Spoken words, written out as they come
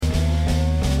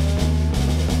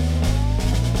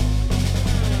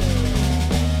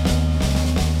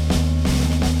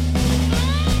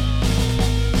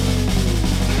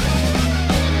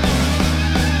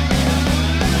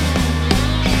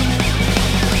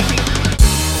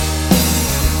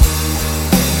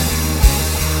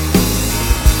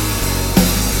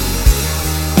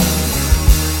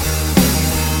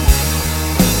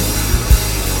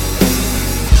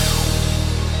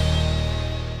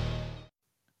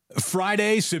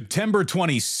Friday, September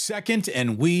 22nd,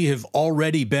 and we have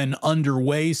already been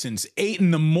underway since 8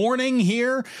 in the morning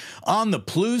here on the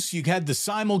Plus. You had the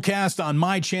simulcast on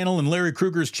my channel and Larry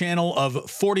Krueger's channel of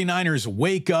 49ers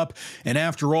Wake Up. And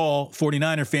after all,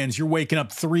 49er fans, you're waking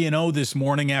up 3-0 this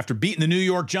morning after beating the New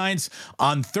York Giants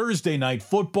on Thursday Night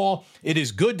Football. It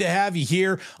is good to have you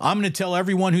here. I'm going to tell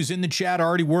everyone who's in the chat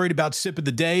already worried about sip of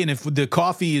the day, and if the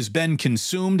coffee has been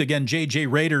consumed, again, JJ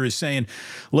Rader is saying,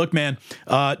 look, man,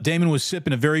 Damon was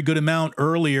sipping a very good amount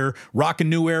earlier. Rockin'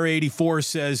 New Era 84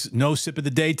 says no sip of the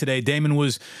day today. Damon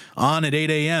was on at 8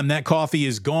 a.m. That coffee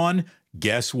is gone.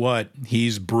 Guess what?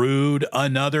 He's brewed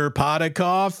another pot of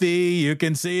coffee. You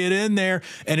can see it in there.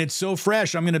 And it's so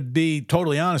fresh. I'm going to be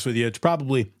totally honest with you. It's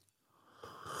probably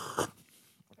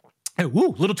a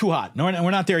little too hot. No, we're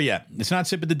not there yet. It's not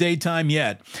sip of the daytime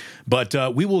yet, but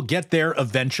we will get there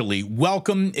eventually.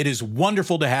 Welcome. It is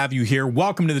wonderful to have you here.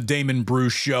 Welcome to the Damon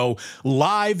Bruce Show,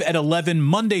 live at 11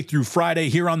 Monday through Friday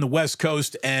here on the West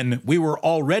Coast, and we were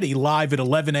already live at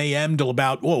 11 a.m. till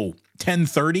about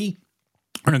 10:30.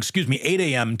 Or excuse me, 8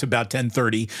 a.m. to about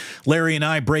 10:30. Larry and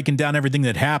I breaking down everything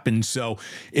that happened. So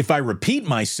if I repeat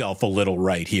myself a little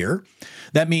right here,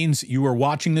 that means you were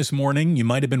watching this morning. You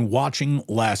might have been watching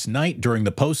last night during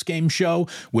the post-game show,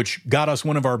 which got us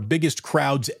one of our biggest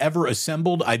crowds ever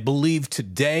assembled. I believe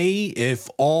today, if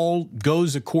all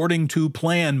goes according to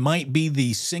plan, might be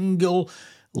the single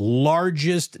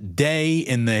largest day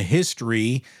in the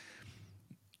history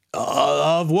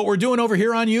of what we're doing over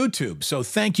here on YouTube. So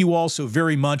thank you all so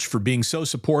very much for being so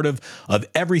supportive of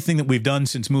everything that we've done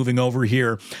since moving over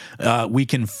here. We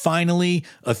can finally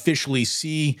officially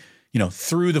see,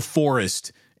 through the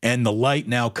forest and the light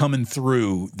now coming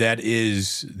through. That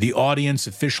is the audience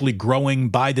officially growing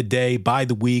by the day, by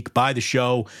the week, by the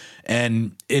show.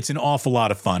 And it's an awful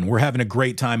lot of fun. We're having a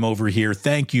great time over here.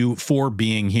 Thank you for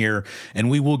being here.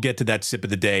 And we will get to that sip of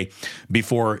the day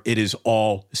before it is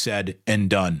all said and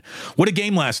done. What a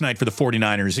game last night for the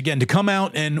 49ers. Again, to come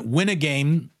out and win a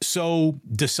game so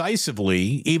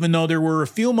decisively, even though there were a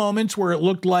few moments where it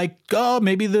looked like,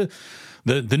 maybe the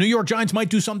New York Giants might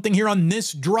do something here on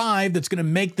this drive that's going to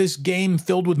make this game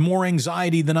filled with more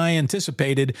anxiety than I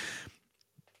anticipated.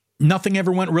 Nothing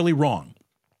ever went really wrong.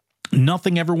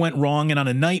 Nothing ever went wrong. And on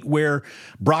a night where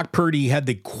Brock Purdy had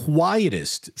the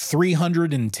quietest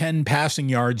 310 passing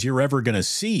yards you're ever going to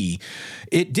see,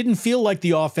 it didn't feel like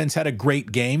the offense had a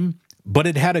great game. But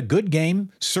it had a good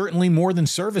game, certainly more than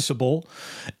serviceable.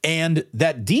 And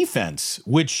that defense,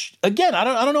 which, again, I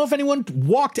don't know if anyone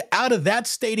walked out of that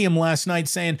stadium last night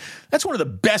saying that's one of the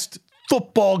best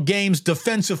football games,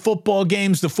 defensive football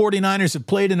games the 49ers have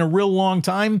played in a real long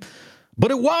time.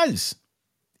 But it was.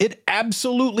 It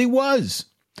absolutely was.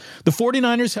 The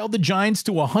 49ers held the Giants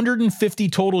to 150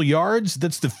 total yards.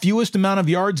 That's the fewest amount of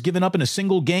yards given up in a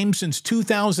single game since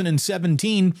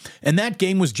 2017. And that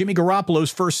game was Jimmy Garoppolo's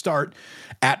first start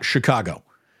at Chicago.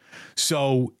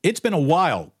 So it's been a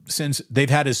while since they've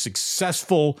had a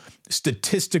successful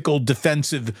statistical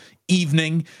defensive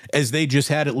evening as they just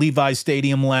had at Levi's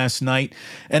Stadium last night.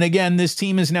 And again, this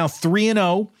team is now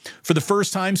 3-0 for the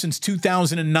first time since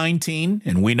 2019.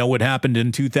 And we know what happened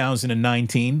in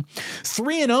 2019.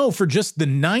 3-0 for just the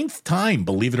 9th time,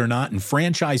 believe it or not, in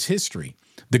franchise history.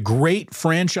 The great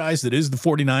franchise that is the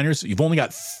 49ers. You've only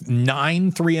got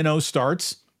 9 3-0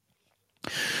 starts.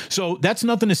 So that's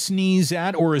nothing to sneeze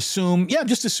at or assume. Yeah,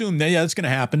 just assume that, that's going to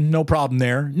happen. No problem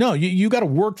there. No, you got to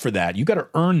work for that. You got to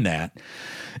earn that.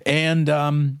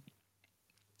 And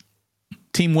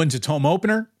team wins its home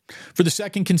opener for the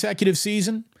second consecutive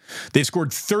season. They've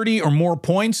scored 30 or more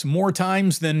points, more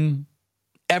times than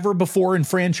ever before in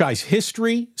franchise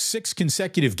history. 6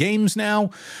 consecutive games now,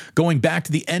 going back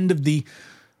to the end of the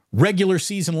regular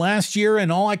season last year.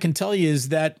 And all I can tell you is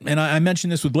that, and I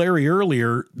mentioned this with Larry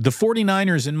earlier, the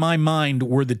 49ers in my mind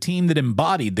were the team that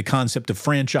embodied the concept of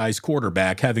franchise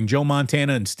quarterback, having Joe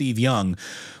Montana and Steve Young.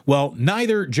 Well,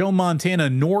 neither Joe Montana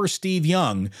nor Steve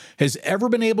Young has ever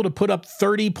been able to put up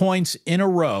 30 points in a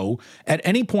row at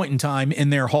any point in time in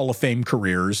their Hall of Fame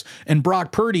careers. And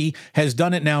Brock Purdy has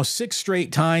done it now 6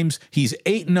 straight times. He's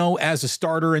 8-0 as a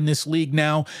starter in this league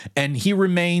now, and he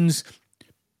remains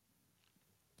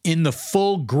in the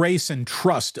full grace and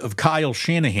trust of Kyle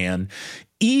Shanahan,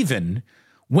 even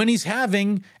when he's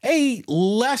having a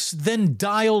less than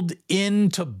dialed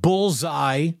into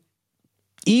bullseye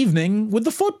evening with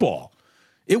the football.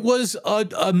 It was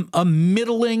a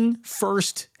middling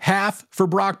first half for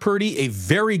Brock Purdy, a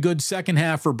very good second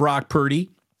half for Brock Purdy.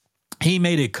 He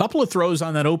made a couple of throws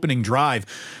on that opening drive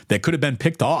that could have been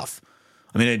picked off.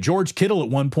 I mean, George Kittle at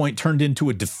one point turned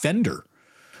into a defender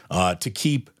to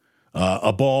keep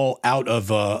a ball out of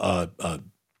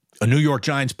a New York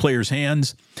Giants player's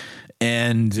hands,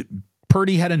 and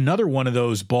Purdy had another one of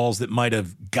those balls that might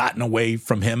have gotten away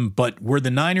from him, but where the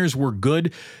Niners were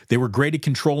good, they were great at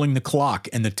controlling the clock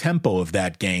and the tempo of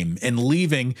that game and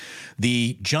leaving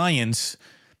the Giants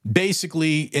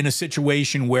basically in a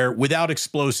situation where without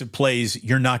explosive plays,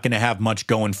 you're not going to have much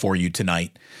going for you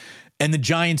tonight. And the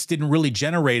Giants didn't really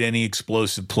generate any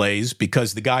explosive plays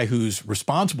because the guy who's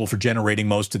responsible for generating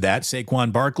most of that,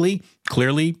 Saquon Barkley,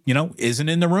 clearly, isn't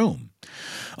in the room.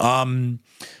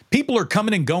 People are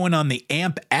coming and going on the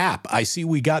AMP app. I see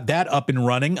we got that up and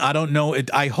running. I don't know.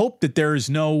 I hope that there is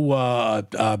no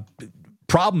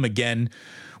problem again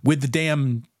with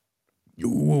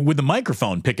the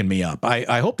microphone picking me up.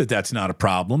 I hope that that's not a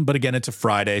problem. But again, it's a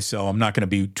Friday, so I'm not going to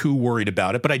be too worried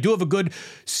about it. But I do have a good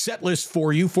set list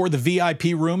for you for the VIP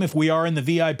room. If we are in the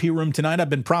VIP room tonight, I've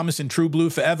been promising True Blue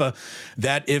forever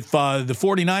that if the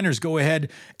 49ers go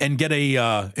ahead and get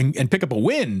and pick up a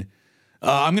win,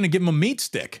 I'm going to give them a meat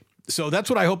stick. So that's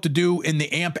what I hope to do in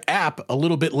the AMP app a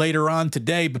little bit later on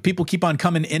today. But people keep on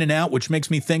coming in and out, which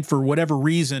makes me think for whatever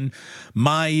reason,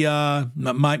 oh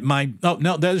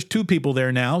no, there's two people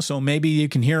there now. So maybe you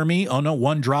can hear me. Oh no,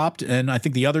 one dropped and I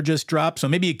think the other just dropped. So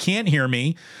maybe you can't hear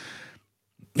me.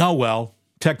 Oh well,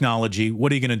 technology.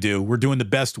 What are you going to do? We're doing the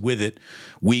best with it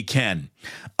we can.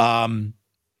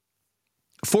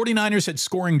 49ers had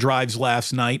scoring drives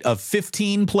last night of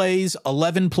 15 plays,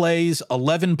 11 plays,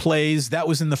 11 plays. That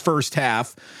was in the first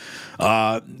half.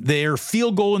 Their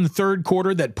field goal in the third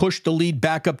quarter that pushed the lead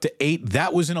back up to 8.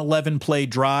 That was an 11-play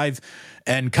drive.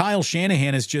 And Kyle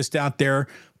Shanahan is just out there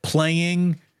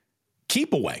playing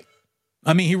keep away.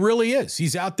 I mean, he really is.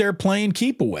 He's out there playing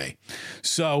keep away.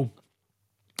 So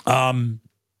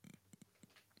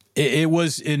it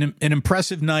was an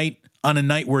impressive night. On a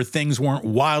night where things weren't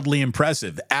wildly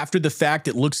impressive. After the fact,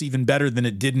 it looks even better than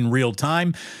it did in real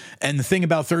time. And the thing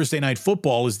about Thursday Night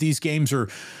Football is these games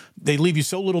they leave you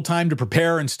so little time to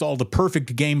prepare, install the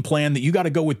perfect game plan that you got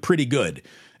to go with pretty good.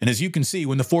 And as you can see,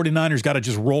 when the 49ers got to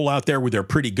just roll out there with they're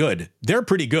pretty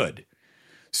good.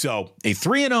 So a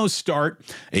 3-0 start,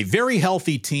 a very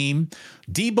healthy team.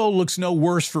 Debo looks no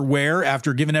worse for wear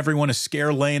after giving everyone a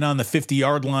scare laying on the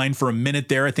 50-yard line for a minute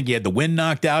there. I think he had the wind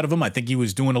knocked out of him. I think he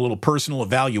was doing a little personal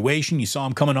evaluation. You saw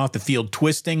him coming off the field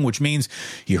twisting, which means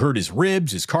he hurt his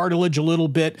ribs, his cartilage a little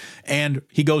bit, and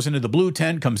he goes into the blue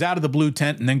tent, comes out of the blue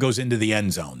tent, and then goes into the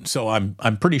end zone. So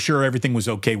I'm pretty sure everything was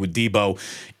okay with Debo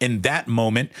in that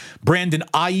moment. Brandon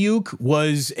Ayuk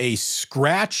was a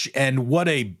scratch, and what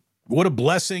a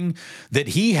blessing that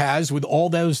he has with all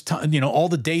those, all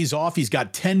the days off. He's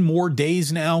got 10 more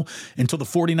days now until the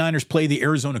 49ers play the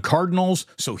Arizona Cardinals.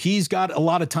 So he's got a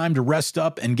lot of time to rest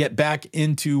up and get back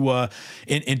into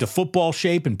football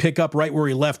shape and pick up right where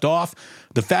he left off.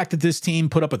 The fact that this team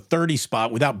put up a 30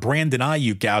 spot without Brandon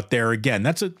Ayuk out there, again,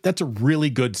 that's a really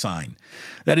good sign.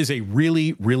 That is a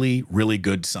really, really, really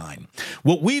good sign.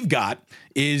 What we've got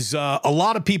is a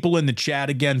lot of people in the chat.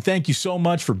 Again, thank you so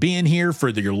much for being here, for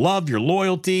your love, your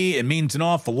loyalty. It means an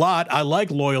awful lot. I like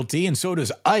loyalty, and so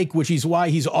does Ike, which is why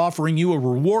he's offering you a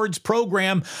rewards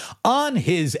program on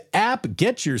his app.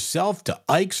 Get yourself to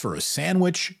Ike's for a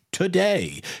sandwich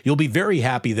today. You'll be very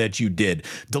happy that you did.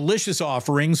 Delicious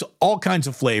offerings, all kinds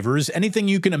of flavors, anything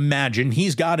you can imagine.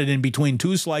 He's got it in between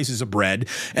two slices of bread,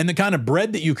 and the kind of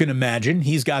bread that you can imagine,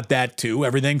 he's got that too.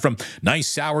 Everything from nice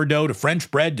sourdough to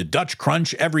French bread to Dutch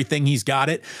crunch, everything, he's got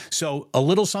it. So a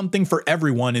little something for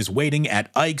everyone is waiting at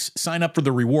Ike's. Sign up for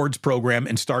the rewards program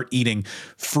and start eating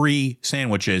free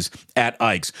sandwiches at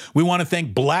Ike's. We want to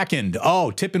thank Blackened.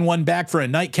 Oh, tipping one back for a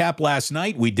nightcap last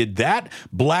night. We did that.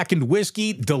 Blackened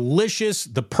whiskey, delicious,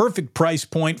 the perfect price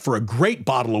point for a great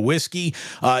bottle of whiskey.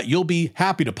 You'll be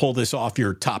happy to pull this off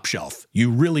your top shelf. You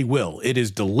really will. It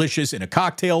is delicious in a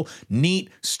cocktail,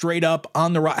 neat, straight up,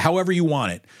 on the rock, however you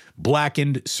want it.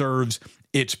 Blackened serves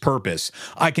its purpose.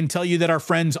 I can tell you that our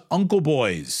friends Uncle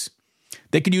Boys,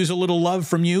 they could use a little love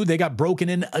from you. They got broken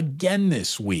in again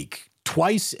this week.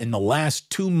 Twice in the last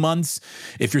 2 months.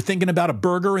 If you're thinking about a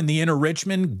burger in the inner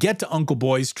Richmond, get to Uncle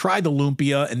Boys, try the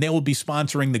lumpia, and they will be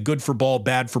sponsoring the Good for Ball,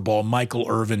 Bad for Ball Michael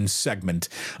Urban segment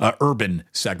a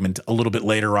little bit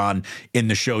later on in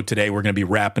the show today. We're going to be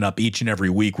wrapping up each and every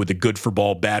week with the Good for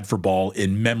Ball, Bad for Ball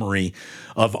in memory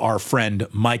of our friend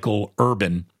Michael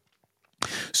Urban.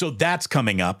 So that's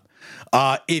coming up.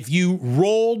 If you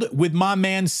rolled with my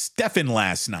man Stefan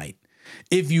last night,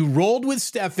 if you rolled with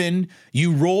Stefan,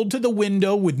 you rolled to the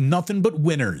window with nothing but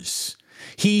winners.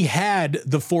 He had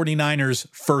the 49ers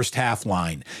first half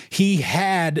line. He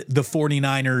had the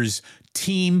 49ers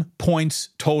team points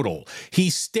total. He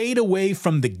stayed away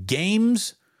from the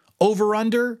games over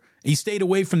under. He stayed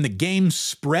away from the game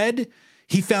spread.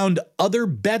 He found other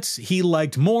bets he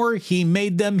liked more. He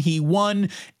made them, he won,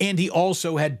 and he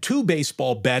also had 2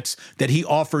 baseball bets that he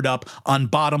offered up on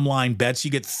Bottom Line Bets.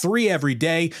 You get 3 every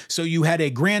day, so you had a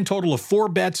grand total of 4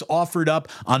 bets offered up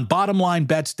on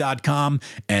bottomlinebets.com,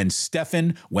 and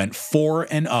Stefan went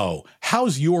 4-0.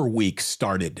 How's your week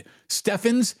started?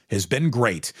 Stefan's has been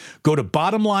great. Go to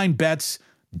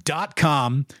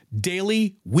bottomlinebets.com,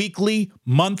 daily, weekly,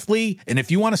 monthly. And if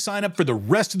you want to sign up for the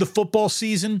rest of the football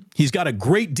season, he's got a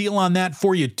great deal on that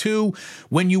for you too.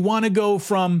 When you want to go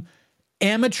from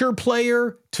amateur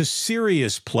player to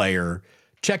serious player,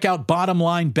 check out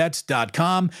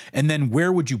bottomlinebets.com. And then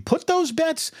where would you put those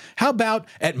bets? How about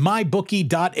at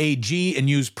mybookie.ag and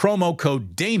use promo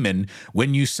code Damon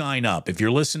when you sign up? If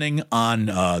you're listening on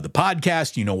the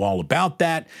podcast, you know all about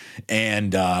that.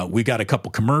 And we got a couple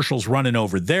commercials running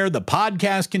over there. The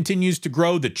podcast continues to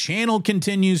grow. The channel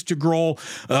continues to grow.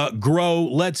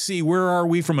 Let's see, where are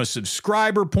we from a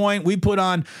subscriber point? We put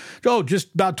on,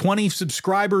 just about 20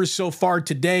 subscribers so far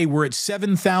today. We're at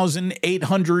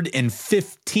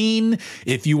 7,850.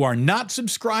 If you are not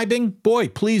subscribing, boy,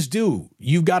 please do.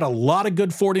 You've got a lot of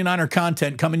good 49er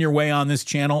content coming your way on this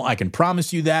channel. I can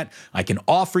promise you that. I can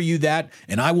offer you that,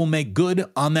 and I will make good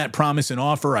on that promise and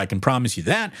offer. I can promise you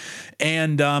that.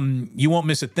 And you won't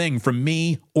miss a thing from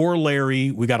me or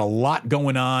Larry. We got a lot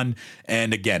going on.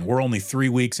 And again, we're only 3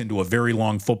 weeks into a very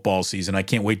long football season. I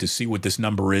can't wait to see what this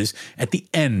number is at the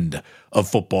end of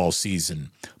football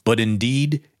season. But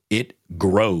indeed, it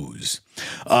grows.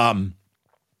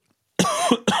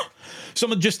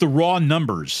 Some of just the raw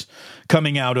numbers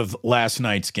coming out of last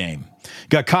night's game.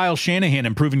 Got Kyle Shanahan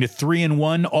improving to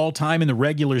 3-1 all-time in the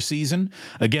regular season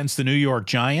against the New York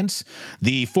Giants.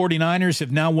 The 49ers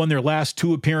have now won their last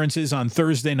 2 appearances on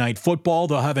Thursday Night Football.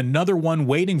 They'll have another one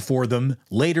waiting for them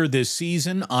later this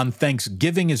season on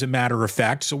Thanksgiving, as a matter of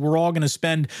fact. So we're all going to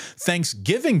spend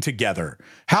Thanksgiving together.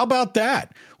 How about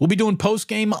that? We'll be doing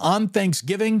postgame on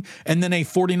Thanksgiving and then a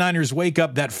 49ers wake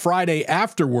up that Friday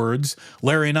afterwards.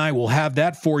 Larry and I will have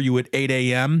that for you at 8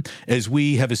 a.m. as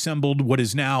we have assembled what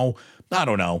is now, I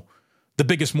don't know, the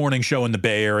biggest morning show in the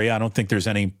Bay Area. I don't think there's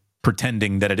any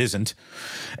pretending that it isn't.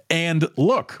 And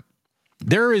look,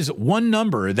 there is one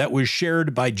number that was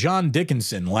shared by John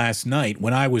Dickinson last night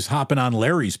when I was hopping on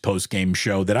Larry's postgame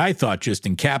show that I thought just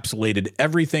encapsulated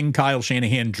everything Kyle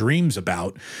Shanahan dreams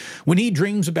about when he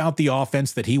dreams about the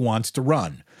offense that he wants to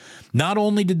run. Not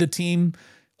only did the team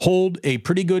hold a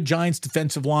pretty good Giants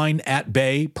defensive line at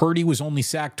bay, Purdy was only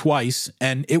sacked twice,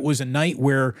 and it was a night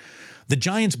where the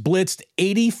Giants blitzed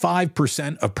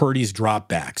 85% of Purdy's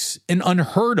dropbacks, an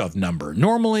unheard of number.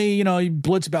 Normally, you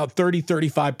blitz about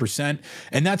 30-35%,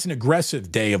 and that's an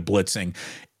aggressive day of blitzing.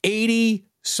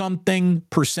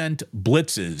 80-something%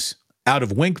 blitzes out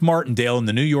of Wink Martindale and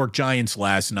the New York Giants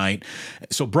last night.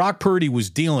 So Brock Purdy was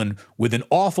dealing with an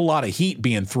awful lot of heat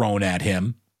being thrown at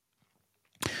him.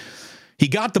 He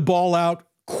got the ball out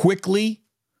quickly,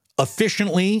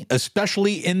 efficiently,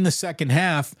 especially in the second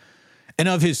half. And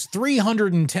of his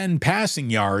 310 passing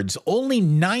yards, only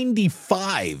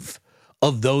 95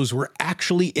 of those were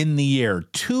actually in the air.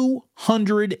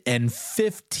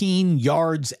 215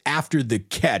 yards after the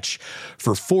catch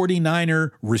for 49er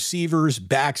receivers,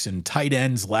 backs, and tight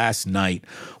ends last night.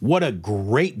 What a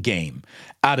great game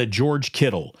out of George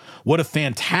Kittle. What a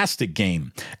fantastic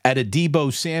game out of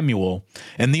Deebo Samuel.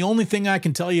 And the only thing I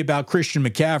can tell you about Christian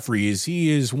McCaffrey is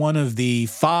he is one of the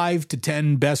 5 to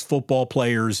 10 best football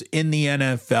players in the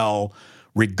NFL,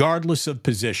 regardless of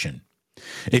position.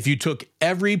 If you took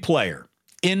every player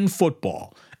in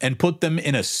football and put them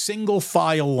in a single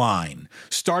file line,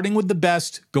 starting with the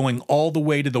best, going all the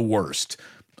way to the worst.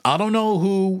 I don't know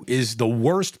who is the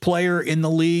worst player in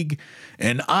the league,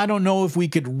 and I don't know if we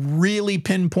could really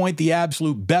pinpoint the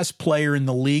absolute best player in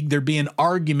the league. There'd be an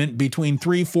argument between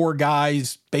 3-4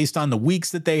 guys based on the weeks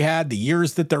that they had, the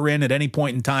years that they're in at any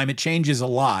point in time. It changes a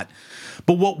lot.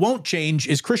 But what won't change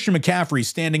is Christian McCaffrey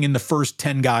standing in the first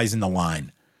 10 guys in the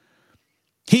line.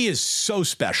 He is so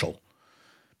special.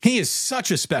 He is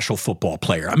such a special football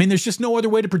player. I mean, there's just no other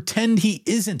way to pretend he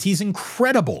isn't. He's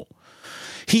incredible.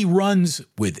 He runs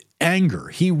with anger.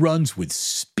 He runs with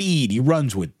speed. He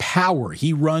runs with power.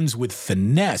 He runs with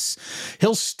finesse.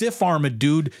 He'll stiff arm a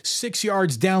dude 6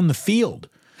 yards down the field.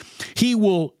 He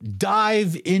will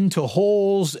dive into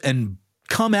holes and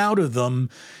come out of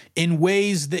them in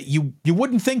ways that you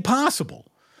wouldn't think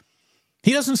possible.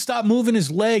 He doesn't stop moving his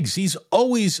legs. He's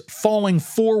always falling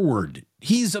forward.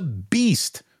 He's a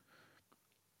beast.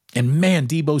 And man,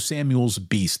 Deebo Samuel's a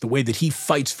beast. The way that he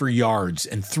fights for yards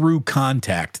and through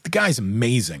contact. The guy's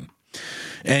amazing.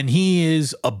 And he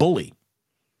is a bully.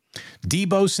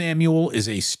 Deebo Samuel is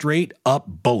a straight up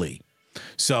bully.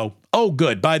 So, oh,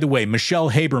 good. By the way,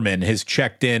 Michelle Haberman has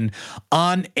checked in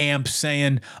on AMP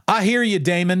saying, I hear you,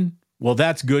 Damon. Well,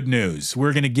 that's good news.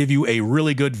 We're going to give you a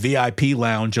really good VIP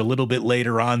lounge a little bit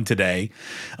later on today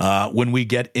when we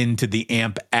get into the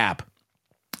AMP app.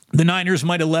 The Niners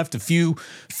might have left a few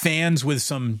fans with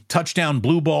some touchdown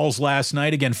blue balls last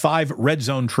night. Again, 5 red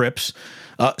zone trips.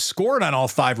 Scored on all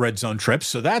 5 red zone trips,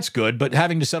 so that's good. But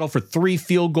having to settle for 3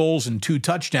 field goals and 2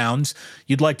 touchdowns,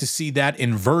 you'd like to see that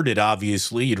inverted,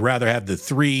 obviously. You'd rather have the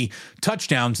 3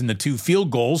 touchdowns and the 2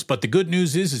 field goals. But the good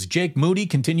news is Jake Moody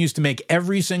continues to make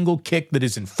every single kick that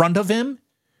is in front of him.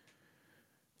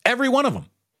 Every one of them.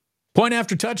 Point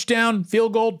after touchdown,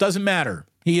 field goal, doesn't matter.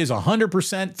 He is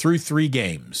 100% through 3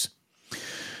 games.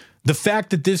 The fact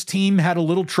that this team had a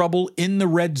little trouble in the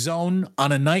red zone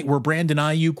on a night where Brandon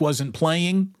Ayuk wasn't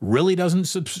playing really doesn't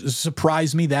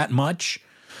surprise me that much.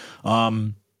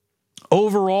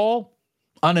 Overall,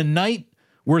 on a night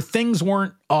where things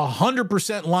weren't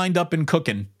 100% lined up and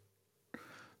cooking,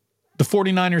 the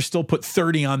 49ers still put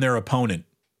 30 on their opponent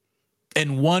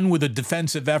and won with a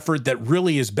defensive effort that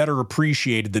really is better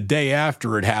appreciated the day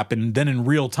after it happened than in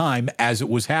real time as it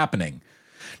was happening.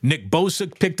 Nick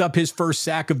Bosa picked up his first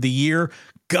sack of the year.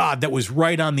 God, that was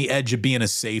right on the edge of being a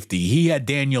safety. He had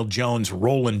Daniel Jones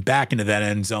rolling back into that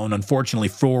end zone. Unfortunately,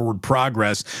 forward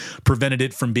progress prevented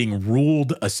it from being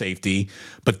ruled a safety.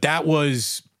 But that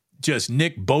was just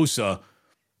Nick Bosa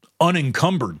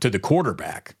unencumbered to the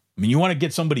quarterback. I mean, you want to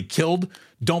get somebody killed?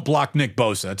 Don't block Nick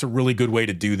Bosa. That's a really good way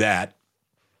to do that.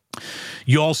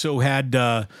 You also had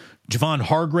Javon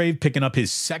Hargrave picking up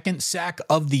his 2nd sack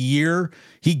of the year.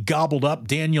 He gobbled up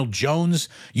Daniel Jones.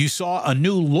 You saw a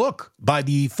new look by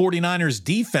the 49ers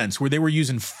defense where they were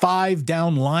using 5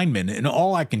 down linemen. And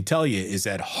all I can tell you is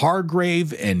that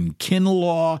Hargrave and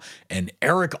Kinlaw and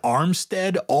Eric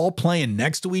Armstead all playing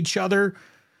next to each other,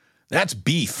 that's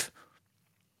beef.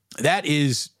 That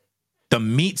is the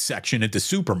meat section at the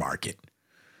supermarket.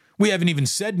 We haven't even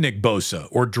said Nick Bosa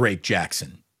or Drake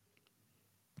Jackson.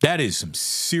 That is some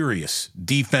serious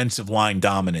defensive line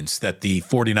dominance that the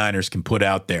 49ers can put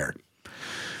out there.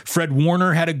 Fred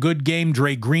Warner had a good game.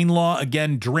 Dre Greenlaw,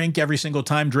 again, drink every single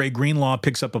time Dre Greenlaw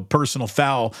picks up a personal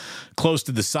foul close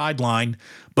to the sideline.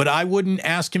 But I wouldn't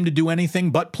ask him to do anything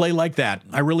but play like that.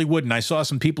 I really wouldn't. I saw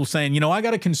some people saying, I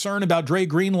got a concern about Dre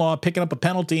Greenlaw picking up a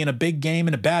penalty in a big game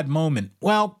in a bad moment.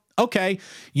 Well, okay,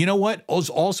 you know what? Was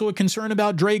also a concern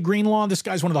about Dre Greenlaw. This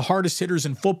guy's one of the hardest hitters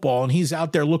in football, and he's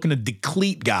out there looking to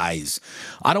deplete guys.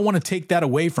 I don't want to take that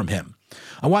away from him.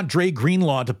 I want Dre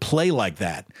Greenlaw to play like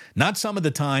that. Not some of the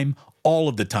time, all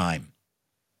of the time.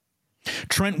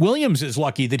 Trent Williams is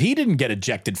lucky that he didn't get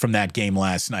ejected from that game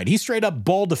last night. He straight up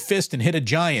balled a fist and hit a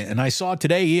giant. And I saw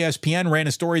today ESPN ran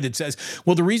a story that says,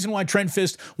 well, the reason why Trent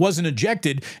Fist wasn't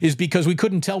ejected is because we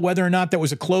couldn't tell whether or not that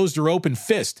was a closed or open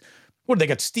fist. What, they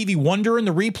got Stevie Wonder in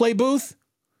the replay booth?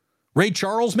 Ray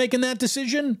Charles making that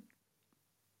decision?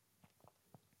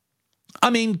 I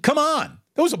mean, come on.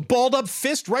 That was a balled up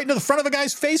fist right into the front of a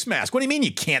guy's face mask. What do you mean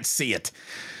you can't see it?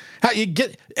 How you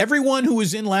get everyone who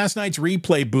was in last night's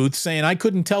replay booth saying I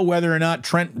couldn't tell whether or not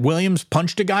Trent Williams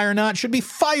punched a guy or not should be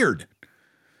fired.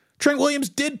 Trent Williams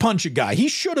did punch a guy. He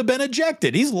should have been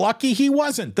ejected. He's lucky he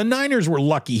wasn't. The Niners were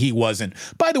lucky he wasn't.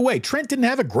 By the way, Trent didn't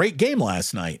have a great game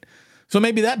last night. So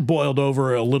maybe that boiled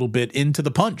over a little bit into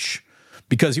the punch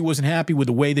because he wasn't happy with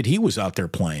the way that he was out there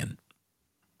playing.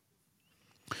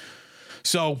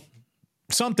 So,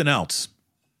 something else.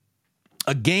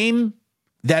 A game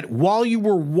that while you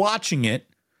were watching it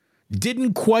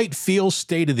didn't quite feel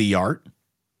state of the art.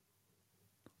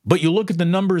 But you look at the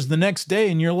numbers the next day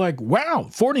and you're like, wow,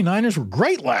 49ers were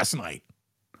great last night.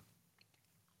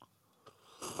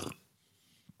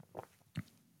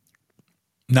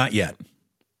 Not yet.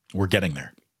 We're getting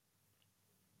there.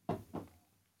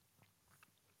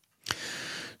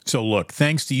 So look,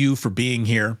 thanks to you for being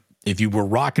here. If you were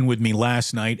rocking with me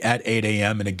last night at 8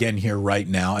 a.m. and again here right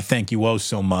now, I thank you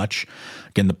so much.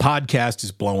 Again, the podcast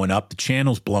is blowing up. The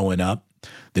channel's blowing up.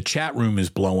 The chat room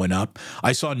is blowing up.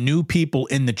 I saw new people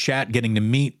in the chat getting to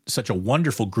meet such a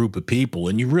wonderful group of people,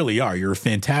 and you really are. You're a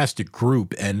fantastic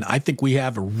group, and I think we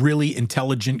have a really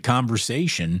intelligent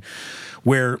conversation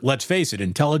where, let's face it,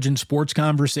 intelligent sports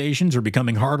conversations are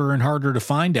becoming harder and harder to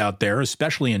find out there,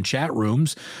 especially in chat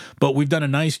rooms, but we've done a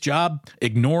nice job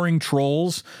ignoring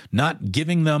trolls, not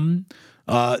giving them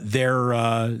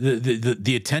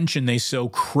the attention they so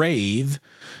crave,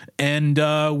 and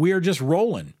we are just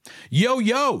rolling.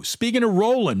 Yo, speaking of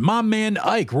rolling, my man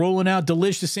Ike rolling out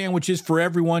delicious sandwiches for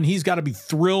everyone. He's got to be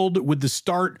thrilled with the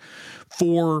start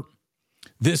for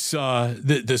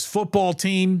this football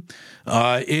team.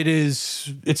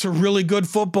 It's a really good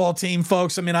football team,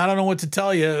 folks. I mean, I don't know what to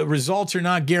tell you. Results are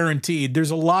not guaranteed.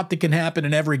 There's a lot that can happen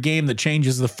in every game that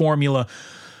changes the formula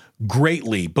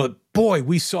greatly. But boy,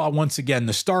 we saw once again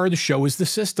the star of the show is the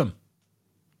system.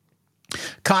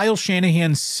 Kyle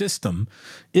Shanahan's system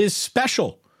is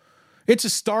special. It's a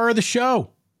star of the show.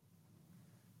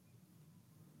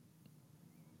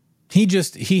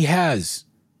 He has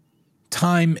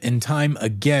time and time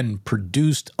again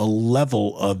produced a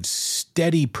level of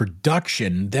steady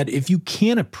production that if you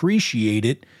can't appreciate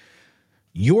it,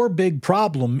 your big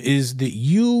problem is that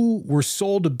you were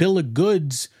sold a bill of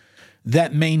goods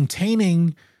that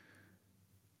maintaining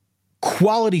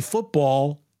quality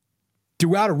football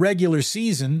throughout a regular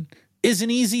season is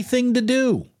an easy thing to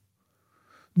do.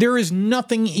 There is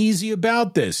nothing easy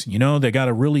about this. You know, they got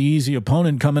a really easy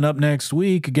opponent coming up next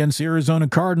week against the Arizona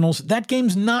Cardinals. That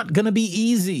game's not going to be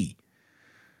easy.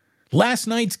 Last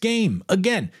night's game,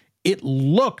 again, it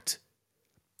looked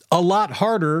a lot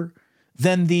harder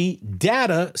than the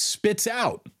data spits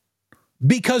out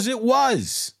because it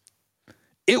was.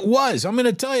 It was. I'm going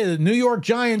to tell you, the New York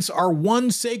Giants are one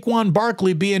Saquon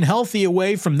Barkley being healthy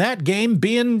away from that game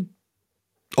being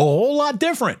a whole lot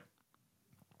different.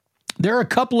 They're a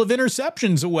couple of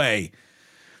interceptions away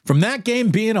from that game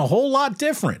being a whole lot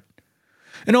different.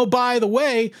 And oh, by the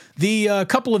way, the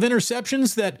couple of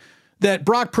interceptions that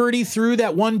Brock Purdy threw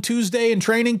that one Tuesday in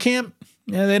training camp,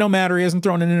 they don't matter. He hasn't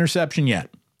thrown an interception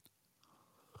yet.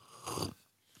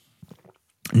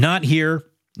 Not here,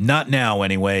 not now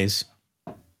anyways.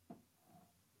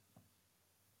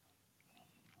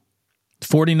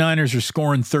 49ers are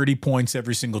scoring 30 points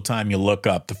every single time you look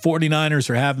up. The 49ers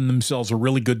are having themselves a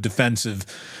really good defensive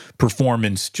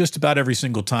performance just about every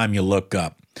single time you look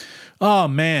up. Oh,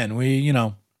 man,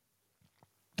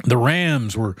 the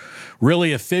Rams were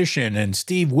really efficient and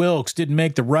Steve Wilkes didn't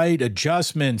make the right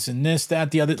adjustments and this,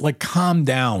 that, the other. Like, calm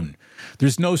down.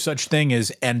 There's no such thing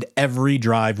as, and every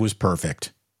drive was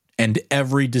perfect and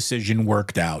every decision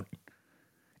worked out.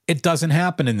 It doesn't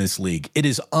happen in this league. It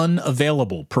is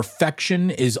unavailable. Perfection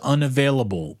is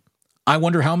unavailable. I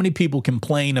wonder how many people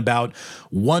complain about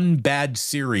one bad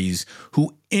series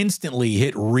who instantly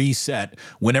hit reset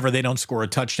whenever they don't score a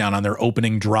touchdown on their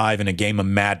opening drive in a game of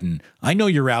Madden. I know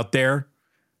you're out there.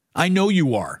 I know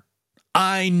you are.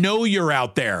 I know you're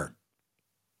out there.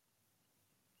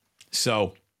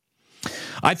 So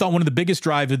I thought one of the biggest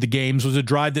drives of the games was a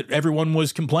drive that everyone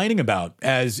was complaining about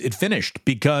as it finished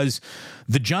because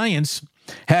the Giants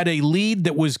had a lead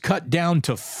that was cut down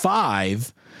to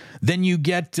 5. Then you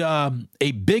get a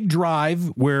big drive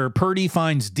where Purdy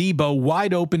finds Debo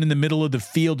wide open in the middle of the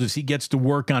field as he gets to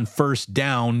work on first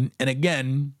down. And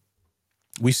again,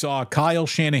 we saw Kyle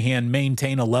Shanahan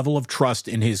maintain a level of trust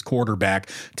in his quarterback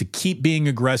to keep being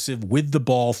aggressive with the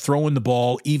ball, throwing the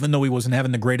ball, even though he wasn't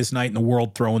having the greatest night in the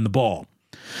world throwing the ball.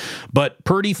 But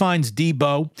Purdy finds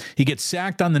Debo. He gets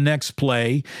sacked on the next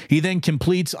play. He then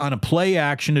completes on a play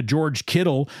action to George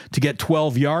Kittle to get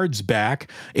 12 yards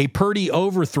back. A Purdy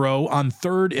overthrow on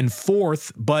 3rd and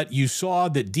 4th, but you saw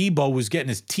that Debo was getting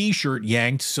his T-shirt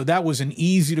yanked, so that was an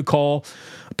easy to call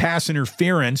pass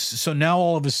interference. So now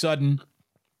all of a sudden,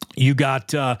 you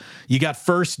got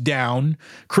first down.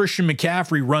 Christian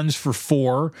McCaffrey runs for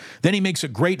 4. Then he makes a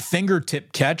great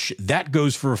fingertip catch. That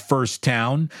goes for a first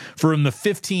down. From the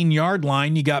 15-yard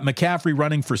line, you got McCaffrey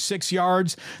running for 6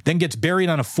 yards, then gets buried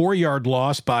on a 4-yard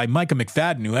loss by Micah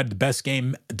McFadden, who had the best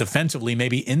game defensively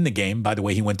maybe in the game. By the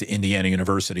way, he went to Indiana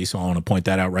University, so I want to point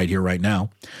that out right here, right now.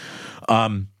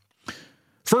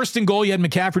 First and goal, you had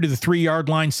McCaffrey to the 3-yard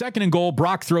line. Second and goal,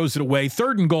 Brock throws it away.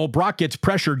 Third and goal, Brock gets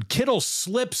pressured. Kittle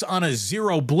slips on a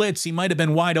 0 blitz. He might have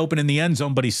been wide open in the end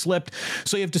zone, but he slipped.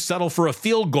 So you have to settle for a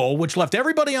field goal, which left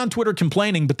everybody on Twitter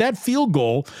complaining. But that field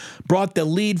goal brought the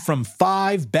lead from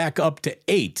 5 back up to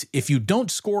 8. If you don't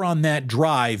score on that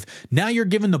drive, now you're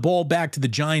giving the ball back to the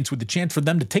Giants with the chance for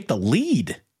them to take the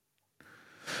lead.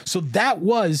 So that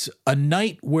was a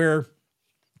night where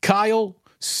Kyle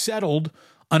settled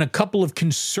on a couple of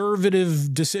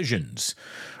conservative decisions.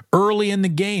 Early in the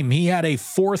game, he had a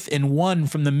 4th and 1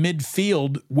 from the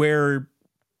midfield where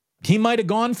he might have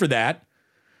gone for that,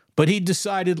 but he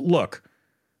decided, look,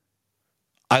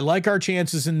 I like our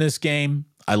chances in this game.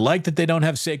 I like that they don't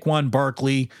have Saquon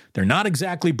Barkley. They're not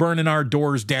exactly burning our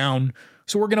doors down,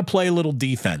 so we're going to play a little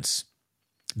defense.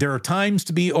 There are times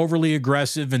to be overly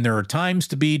aggressive, and there are times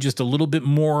to be just a little bit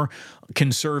more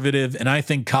conservative, and I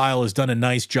think Kyle has done a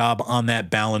nice job on that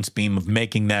balance beam of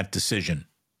making that decision.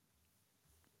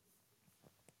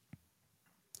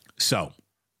 So,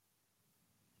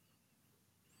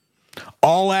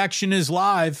 all action is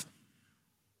live.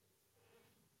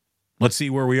 Let's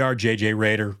see where we are, JJ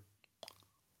Raider.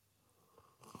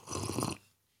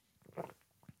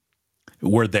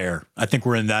 We're there. I think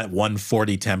we're in that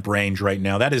 140 temp range right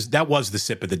now. That was the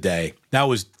sip of the day. That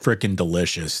was freaking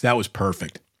delicious. That was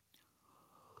perfect.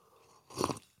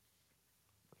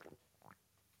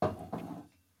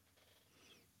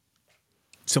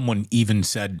 Someone even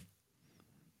said,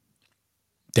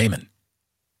 Damon,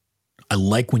 I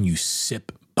like when you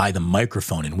sip by the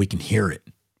microphone and we can hear it.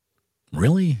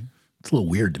 Really? It's a little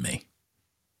weird to me.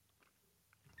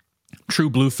 True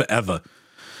Blue Forever.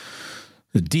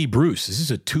 D. Bruce, is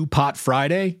this a 2-pot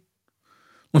Friday?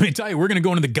 Let me tell you, we're going to go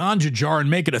into the ganja jar and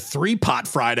make it a 3-pot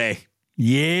Friday.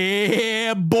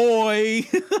 Yeah, boy.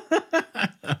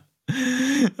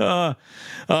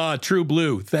 True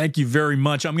Blue, thank you very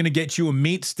much. I'm going to get you a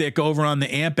meat stick over on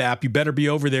the AMP app. You better be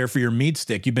over there for your meat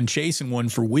stick. You've been chasing one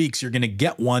for weeks. You're going to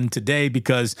get one today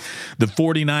because the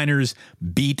 49ers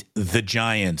beat the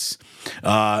Giants.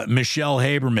 Michelle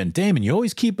Haberman, Damon, you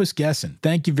always keep us guessing.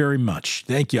 Thank you very much.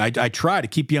 Thank you. I try to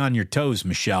keep you on your toes,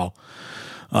 Michelle.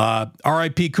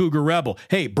 R.I.P. Cougar Rebel.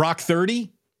 Hey, Brock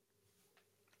 30?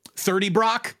 30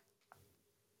 Brock?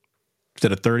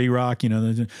 Instead of 30 Rock,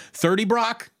 30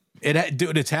 Brock?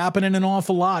 Dude, it's happening an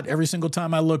awful lot. Every single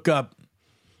time I look up,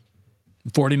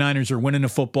 49ers are winning a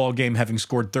football game having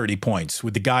scored 30 points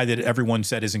with the guy that everyone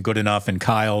said isn't good enough, and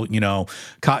Kyle,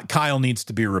 Kyle needs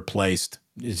to be replaced.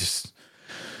 It's just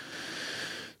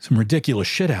some ridiculous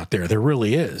shit out there. There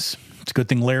really is. It's a good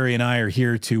thing Larry and I are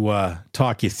here to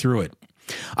talk you through it.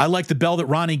 I like the bell that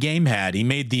Ronnie Game had. He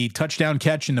made the touchdown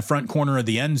catch in the front corner of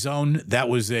the end zone. That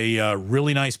was a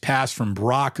really nice pass from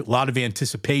Brock. A lot of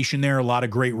anticipation there, a lot of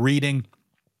great reading.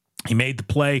 He made the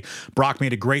play. Brock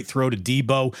made a great throw to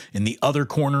Debo in the other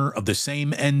corner of the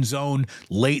same end zone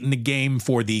late in the game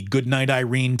for the Goodnight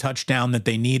Irene touchdown that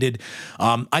they needed.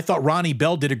 I thought Ronnie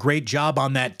Bell did a great job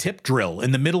on that tip drill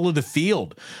in the middle of the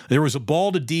field. There was a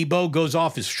ball to Debo, goes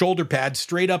off his shoulder pad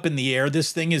straight up in the air.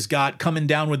 This thing has got coming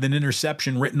down with an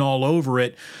interception written all over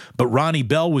it. But Ronnie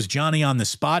Bell was Johnny on the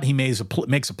spot. He makes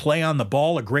a play on the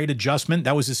ball, a great adjustment.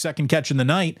 That was his second catch in the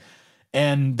night.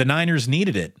 And the Niners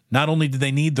needed it. Not only did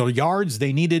they need the yards,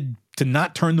 they needed to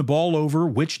not turn the ball over,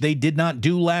 which they did not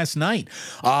do last night.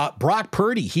 Brock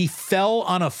Purdy, he fell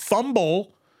on a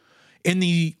fumble in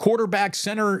the quarterback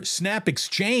center snap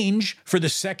exchange for the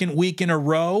second week in a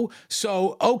row.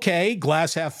 So, okay,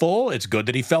 glass half full. It's good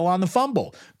that he fell on the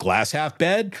fumble. Glass half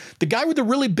bad. The guy with the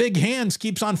really big hands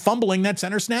keeps on fumbling that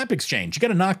center snap exchange. You got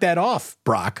to knock that off,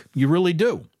 Brock. You really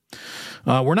do.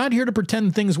 We're not here to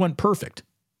pretend things went perfect.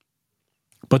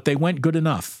 But they went good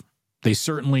enough. They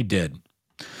certainly did.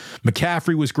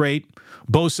 McCaffrey was great.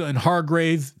 Bosa and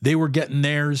Hargrave, they were getting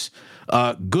theirs.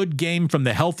 Good game from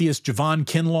the healthiest Javon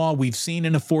Kinlaw we've seen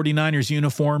in a 49ers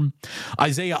uniform.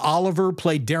 Isaiah Oliver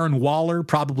played Darren Waller,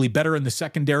 probably better in the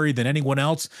secondary than anyone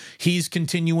else. He's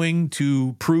continuing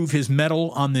to prove his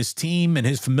mettle on this team, and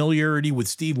his familiarity with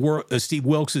Steve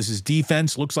Wilks as his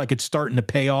defense looks like it's starting to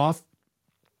pay off.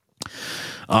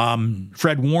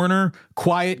 Fred Warner,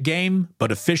 quiet game,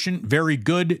 but efficient, very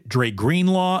good. Dre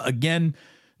Greenlaw, again,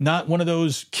 not one of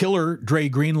those killer Dre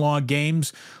Greenlaw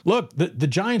games. Look, the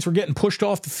Giants were getting pushed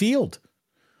off the field.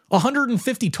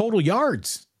 150 total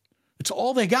yards. It's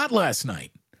all they got last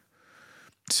night.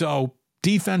 So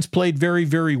defense played very,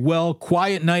 very well.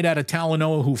 Quiet night out of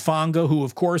Talanoa Hufanga, who,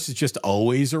 of course, is just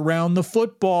always around the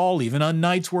football, even on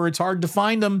nights where it's hard to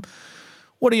find him.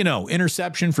 What do you know?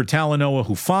 Interception for Talanoa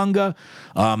Hufanga.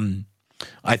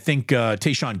 I think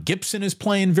Tayshaun Gibson is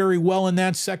playing very well in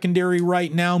that secondary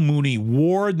right now. Mooney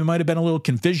Ward, there might have been a little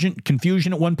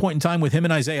confusion at one point in time with him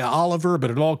and Isaiah Oliver, but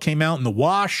it all came out in the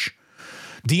wash.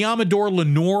 Diamador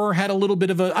Lenore had a little bit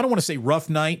of a, I don't want to say rough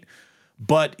night,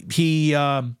 but he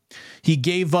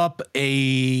gave up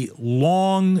a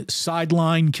long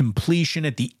sideline completion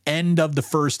at the end of the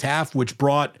first half, which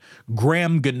brought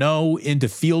Graham Gano into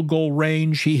field goal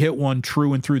range. He hit one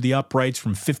true and through the uprights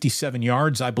from 57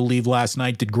 yards, I believe, last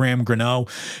night, did Graham Gano.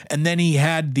 And then he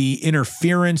had the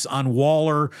interference on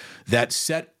Waller that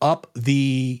set up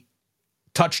the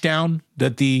touchdown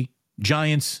that the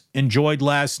Giants enjoyed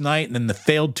last night, and then the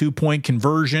failed 2-point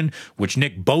conversion, which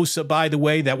Nick Bosa, by the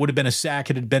way, that would have been a sack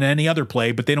had it been any other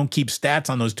play, but they don't keep stats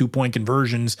on those 2-point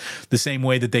conversions the same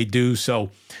way that they do. So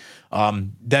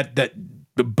that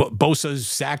Bosa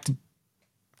sacked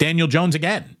Daniel Jones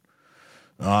again.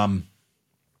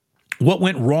 What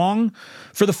went wrong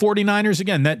for the 49ers?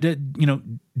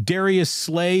 Again, Darius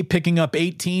Slay picking up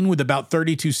 18 with about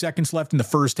 32 seconds left in the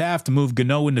first half to move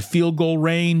Gano into field goal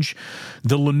range.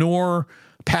 The Lenore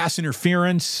pass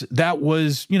interference, that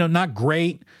was, not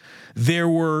great. There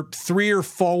were 3 or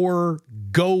 4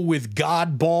 go with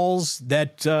God balls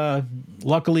that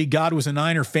luckily God was a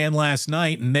Niner fan last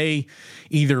night, and they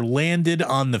either landed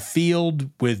on the field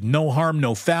with no harm,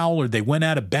 no foul, or they went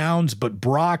out of bounds. But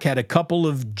Brock had a couple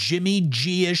of Jimmy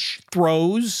G-ish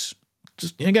throws.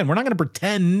 Just, again, we're not going to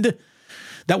pretend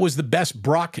that was the best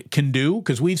Brock can do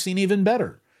because we've seen even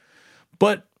better.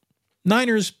 But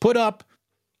Niners put up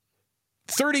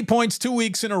 30 points 2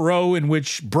 weeks in a row in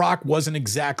which Brock wasn't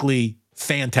exactly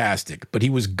fantastic, but he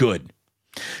was good.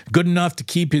 Good enough to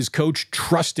keep his coach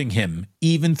trusting him,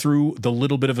 even through the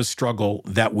little bit of a struggle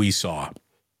that we saw.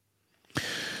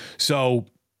 So,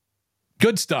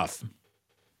 good stuff.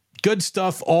 Good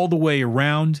stuff all the way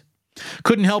around.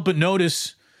 Couldn't help but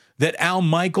notice that Al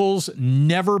Michaels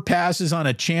never passes on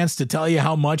a chance to tell you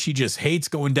how much he just hates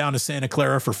going down to Santa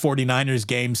Clara for 49ers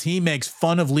games. He makes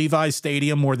fun of Levi's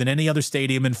Stadium more than any other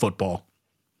stadium in football.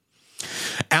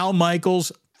 Al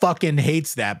Michaels fucking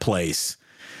hates that place.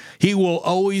 He will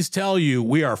always tell you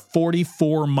we are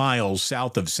 44 miles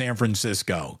south of San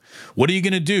Francisco. What are you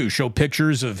going to do? Show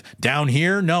pictures of down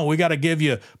here? No, we got to give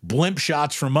you blimp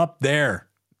shots from up there.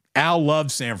 Al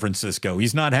loves San Francisco.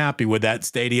 He's not happy with that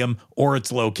stadium or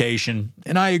its location,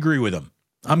 and I agree with him.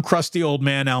 I'm crusty old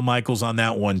man Al Michaels on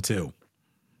that one too.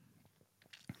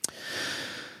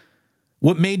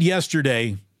 What made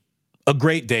yesterday a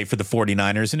great day for the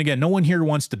 49ers, and again, no one here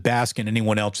wants to bask in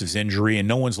anyone else's injury, and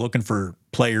no one's looking for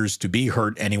players to be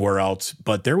hurt anywhere else,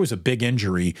 but there was a big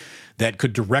injury that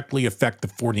could directly affect the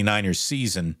 49ers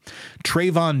season.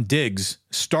 Trayvon Diggs,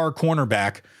 star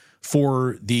cornerback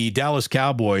for the Dallas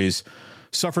Cowboys,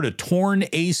 suffered a torn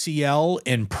ACL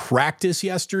in practice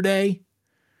yesterday.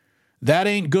 That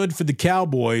ain't good for the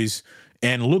Cowboys,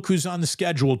 and look who's on the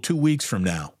schedule 2 weeks from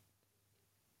now.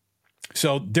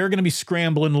 So they're going to be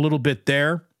scrambling a little bit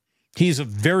there. He's a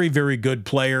very, very good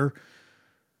player.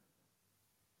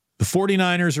 The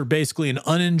 49ers are basically an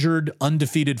uninjured,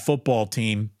 undefeated football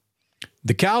team.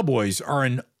 The Cowboys are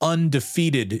an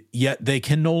undefeated, yet they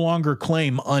can no longer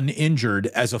claim uninjured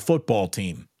as a football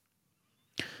team.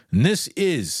 And this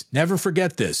is, never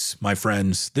forget this, my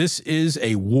friends, this is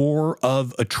a war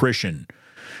of attrition.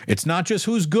 It's not just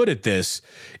who's good at this,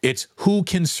 it's who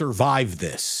can survive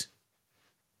this.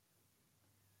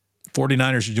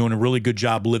 49ers are doing a really good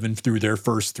job living through their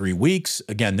first 3 weeks.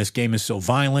 Again, this game is so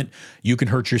violent, you can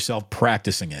hurt yourself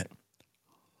practicing it.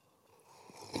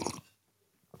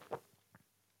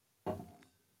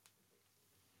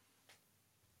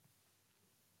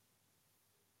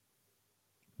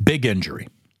 Big injury.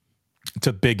 It's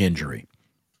a big injury.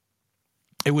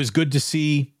 It was good to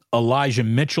see Elijah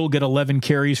Mitchell get 11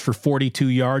 carries for 42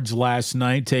 yards last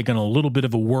night, taking a little bit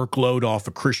of a workload off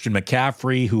of Christian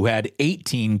McCaffrey, who had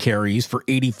 18 carries for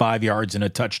 85 yards and a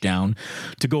touchdown,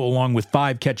 to go along with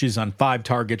 5 catches on 5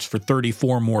 targets for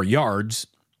 34 more yards.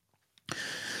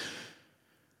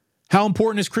 How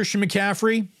important is Christian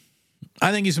McCaffrey?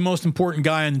 I think he's the most important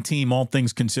guy on the team, all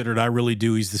things considered. I really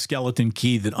do. He's the skeleton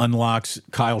key that unlocks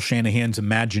Kyle Shanahan's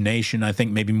imagination, I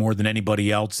think maybe more than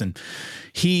anybody else. And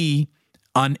he,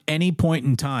 on any point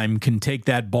in time, can take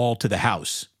that ball to the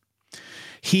house.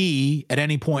 He, at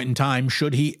any point in time,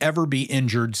 should he ever be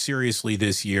injured seriously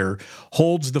this year,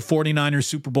 holds the 49ers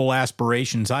Super Bowl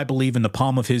aspirations, I believe, in the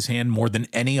palm of his hand more than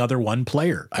any other one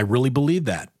player. I really believe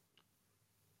that.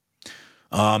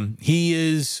 He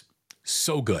is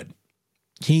so good.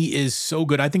 He is so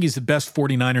good. I think he's the best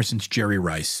 49er since Jerry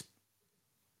Rice.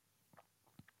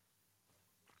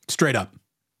 Straight up.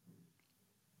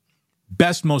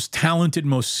 Best, most talented,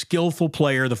 most skillful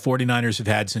player the 49ers have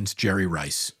had since Jerry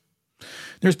Rice.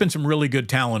 There's been some really good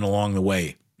talent along the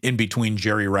way in between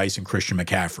Jerry Rice and Christian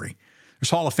McCaffrey. There's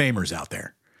Hall of Famers out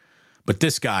there. But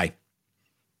this guy,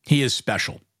 he is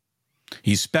special.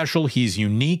 He's special. He's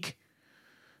unique.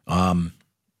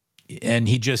 And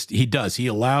he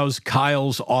allows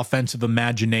Kyle's offensive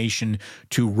imagination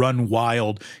to run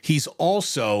wild. He's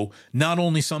also not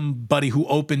only somebody who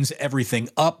opens everything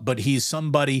up, but he's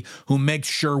somebody who makes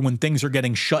sure when things are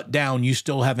getting shut down, you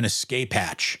still have an escape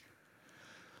hatch.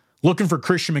 Looking for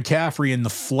Christian McCaffrey in the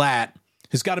flat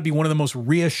has got to be one of the most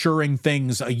reassuring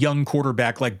things a young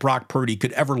quarterback like Brock Purdy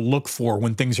could ever look for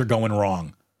when things are going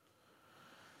wrong.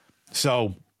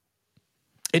 So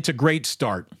it's a great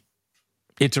start.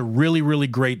 It's a really, really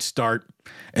great start.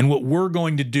 And what we're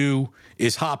going to do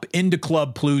is hop into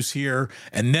Club Plus here,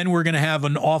 and then we're going to have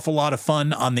an awful lot of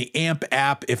fun on the AMP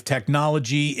app if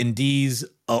technology indeed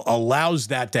allows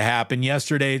that to happen.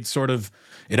 Yesterday,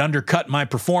 it undercut my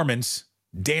performance.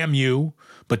 Damn you.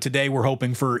 But today we're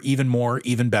hoping for even more,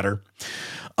 even better.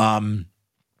 I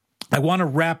want to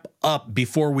wrap up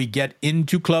before we get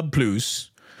into Club Plus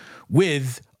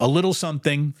with a little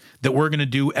something that we're going to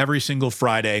do every single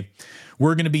Friday.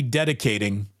 We're going to be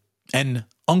dedicating, and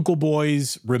Uncle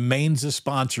Boys remains a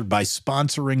sponsor by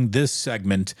sponsoring this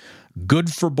segment,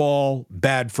 Good for Ball,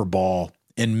 Bad for Ball,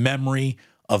 in memory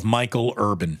of Michael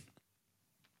Urban,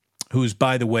 whose,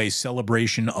 by the way,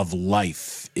 celebration of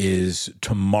life is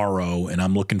tomorrow, and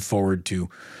I'm looking forward to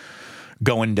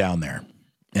going down there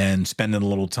and spending a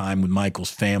little time with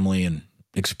Michael's family and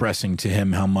expressing to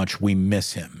him how much we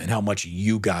miss him and how much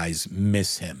you guys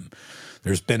miss him.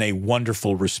 There's been a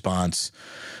wonderful response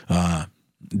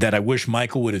that I wish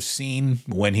Michael would have seen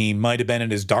when he might have been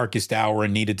at his darkest hour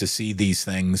and needed to see these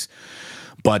things.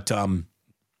 But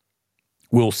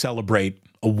we'll celebrate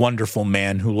a wonderful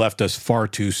man who left us far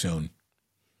too soon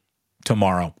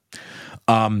tomorrow.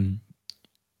 We'll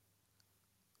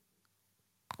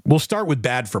start with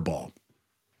bad for ball.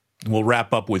 We'll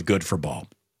wrap up with good for ball.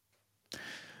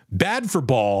 Bad for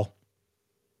ball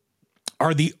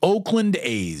are the Oakland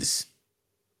A's.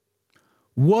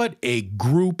 What a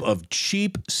group of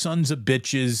cheap sons of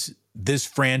bitches this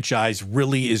franchise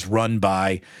really is run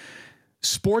by.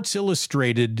 Sports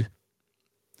Illustrated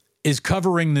is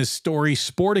covering this story.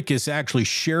 Sporticus actually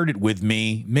shared it with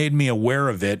me, made me aware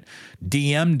of it,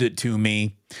 DM'd it to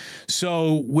me.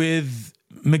 So with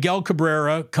Miguel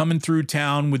Cabrera coming through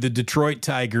town with the Detroit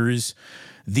Tigers,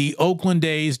 the Oakland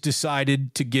A's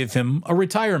decided to give him a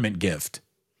retirement gift.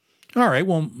 All right,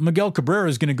 well, Miguel Cabrera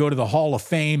is going to go to the Hall of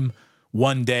Fame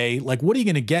one day. Like, what are you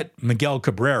going to get Miguel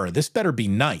Cabrera? This better be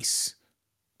nice.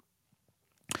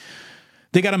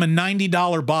 They got him a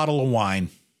 $90 bottle of wine.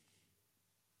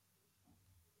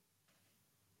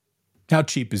 How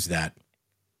cheap is that?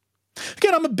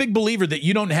 Again, I'm a big believer that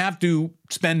you don't have to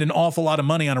spend an awful lot of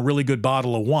money on a really good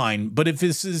bottle of wine, but if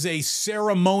this is a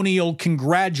ceremonial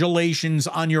congratulations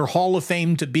on your Hall of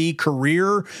Fame to be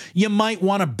career, you might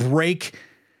want to break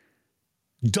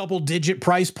double-digit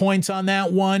price points on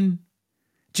that one,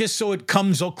 just so it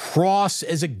comes across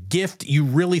as a gift you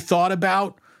really thought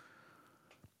about.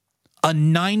 A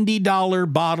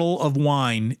 $90 bottle of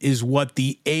wine is what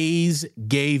the A's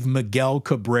gave Miguel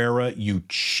Cabrera, you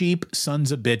cheap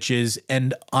sons of bitches.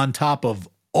 And on top of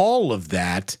all of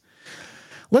that,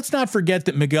 let's not forget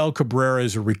that Miguel Cabrera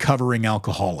is a recovering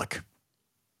alcoholic.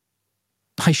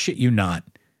 I shit you not.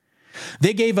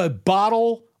 They gave a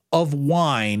bottle of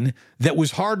wine that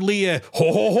was hardly a,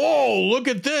 ho, ho, ho, look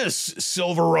at this,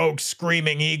 Silver Oak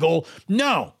Screaming Eagle.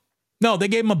 No, they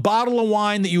gave him a bottle of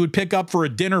wine that you would pick up for a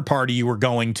dinner party you were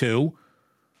going to,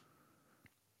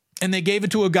 and they gave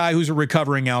it to a guy who's a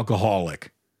recovering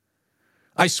alcoholic.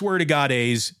 I swear to God,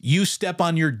 A's, you step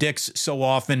on your dicks so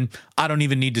often, I don't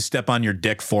even need to step on your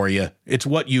dick for you. It's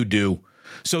what you do.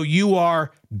 So you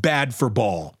are bad for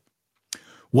ball.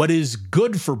 What is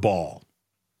good for ball?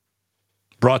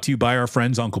 Brought to you by our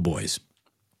friends Uncle Boys,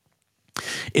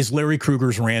 is Larry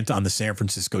Krueger's rant on the San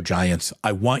Francisco Giants.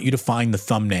 I want you to find the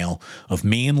thumbnail of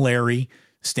me and Larry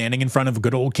standing in front of a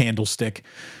good old candlestick.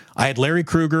 I had Larry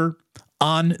Krueger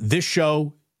on this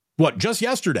show, just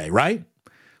yesterday, right?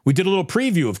 We did a little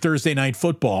preview of Thursday Night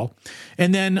Football.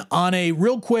 And then on a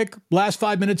real quick last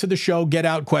 5 minutes of the show, get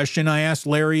out question, I asked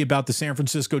Larry about the San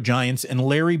Francisco Giants, and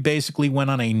Larry basically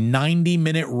went on a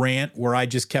 90-minute rant where I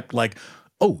just kept like,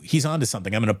 oh, he's onto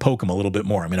something. I'm going to poke him a little bit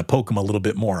more. I'm going to poke him a little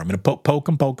bit more. I'm going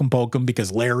to poke him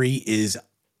because Larry is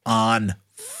on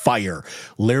fire.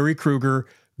 Larry Krueger,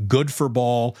 good for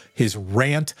ball. His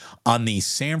rant on the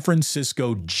San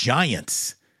Francisco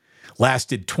Giants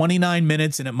lasted 29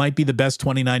 minutes, and it might be the best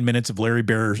 29 minutes of Larry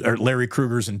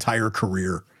Krueger's entire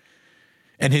career.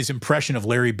 And his impression of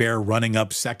Larry Bear running up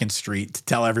 2nd Street to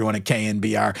tell everyone at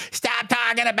KNBR, stop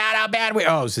talking about how bad we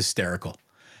are. Oh, it was hysterical.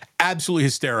 Absolutely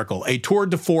hysterical. A tour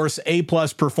de force A+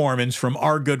 performance from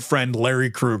our good friend Larry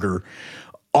Krueger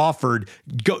offered.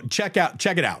 Go check it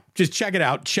out. Just check it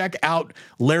out. Check out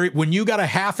Larry. When you got a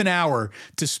half an hour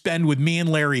to spend with me and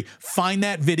Larry, find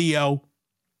that video.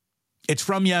 It's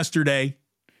from yesterday.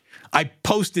 I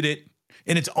posted it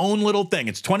in its own little thing.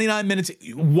 It's 29 minutes.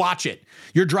 Watch it.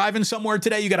 You're driving somewhere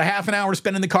today. You got a half an hour to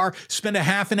spend in the car. Spend a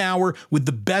half an hour with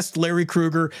the best Larry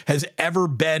Krueger has ever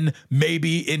been,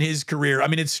 maybe in his career. I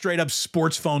mean, it's straight up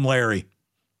sports phone Larry.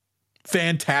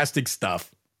 Fantastic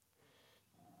stuff.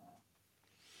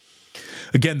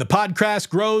 Again, the podcast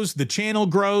grows, the channel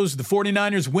grows, the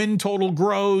 49ers win total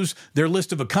grows, their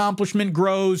list of accomplishment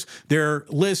grows, their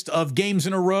list of games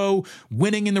in a row,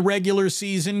 winning in the regular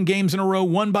season, games in a row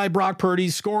won by Brock Purdy,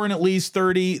 scoring at least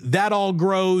 30. That all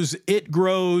grows. It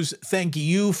grows. Thank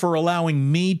you for allowing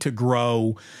me to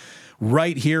grow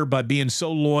right here by being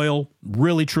so loyal.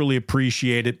 Really, truly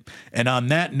appreciate it. And on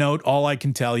that note, all I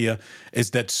can tell you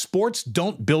is that sports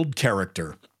don't build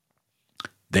character.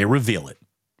 they reveal it.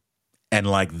 And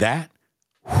like that,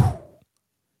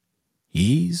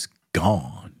 he's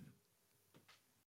gone.